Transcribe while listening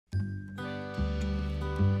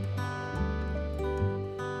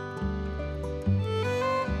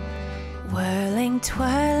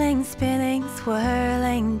Twirling, spinning,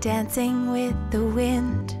 swirling, dancing with the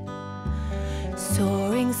wind.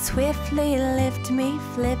 Soaring swiftly, lift me,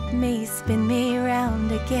 flip me, spin me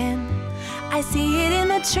round again. I see it in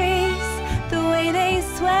the trees, the way they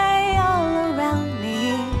sway all around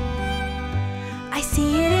me. I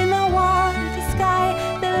see it in the water, the sky,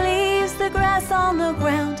 the leaves, the grass on the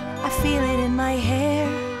ground. I feel it in my hair,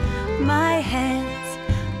 my hands,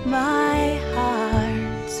 my heart.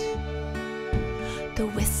 The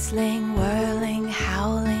whistling, whirling,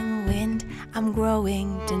 howling wind I'm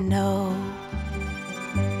growing to know.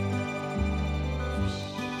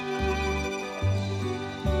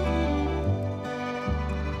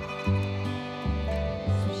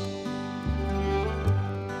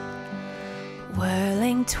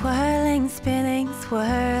 Whirling, twirling, spinning,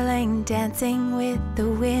 swirling, dancing with the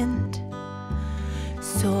wind.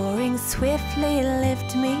 Soaring swiftly,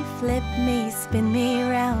 lift me, flip me, spin me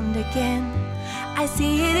round again. I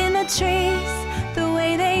see it in the trees, the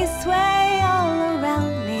way they sway all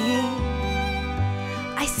around me.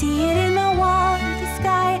 I see it in the water, the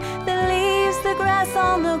sky, the leaves, the grass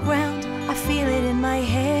on the ground. I feel it in my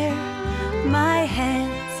hair, my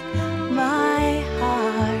hands, my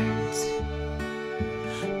heart.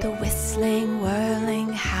 The whistling, whirling,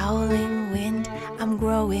 howling wind I'm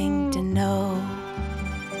growing to know.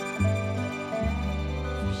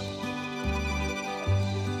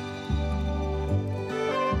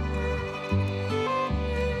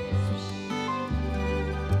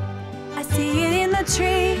 I see it in the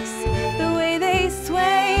trees, the way they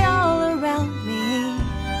sway all around me.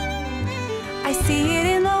 I see it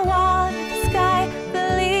in the water, the sky,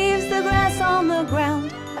 the leaves, the grass on the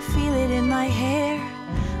ground. I feel it in my hair,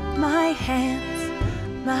 my hands,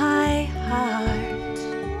 my heart.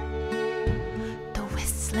 The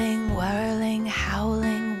whistling, whirling,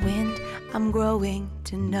 howling wind I'm growing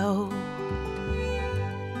to know.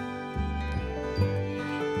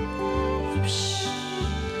 Swish.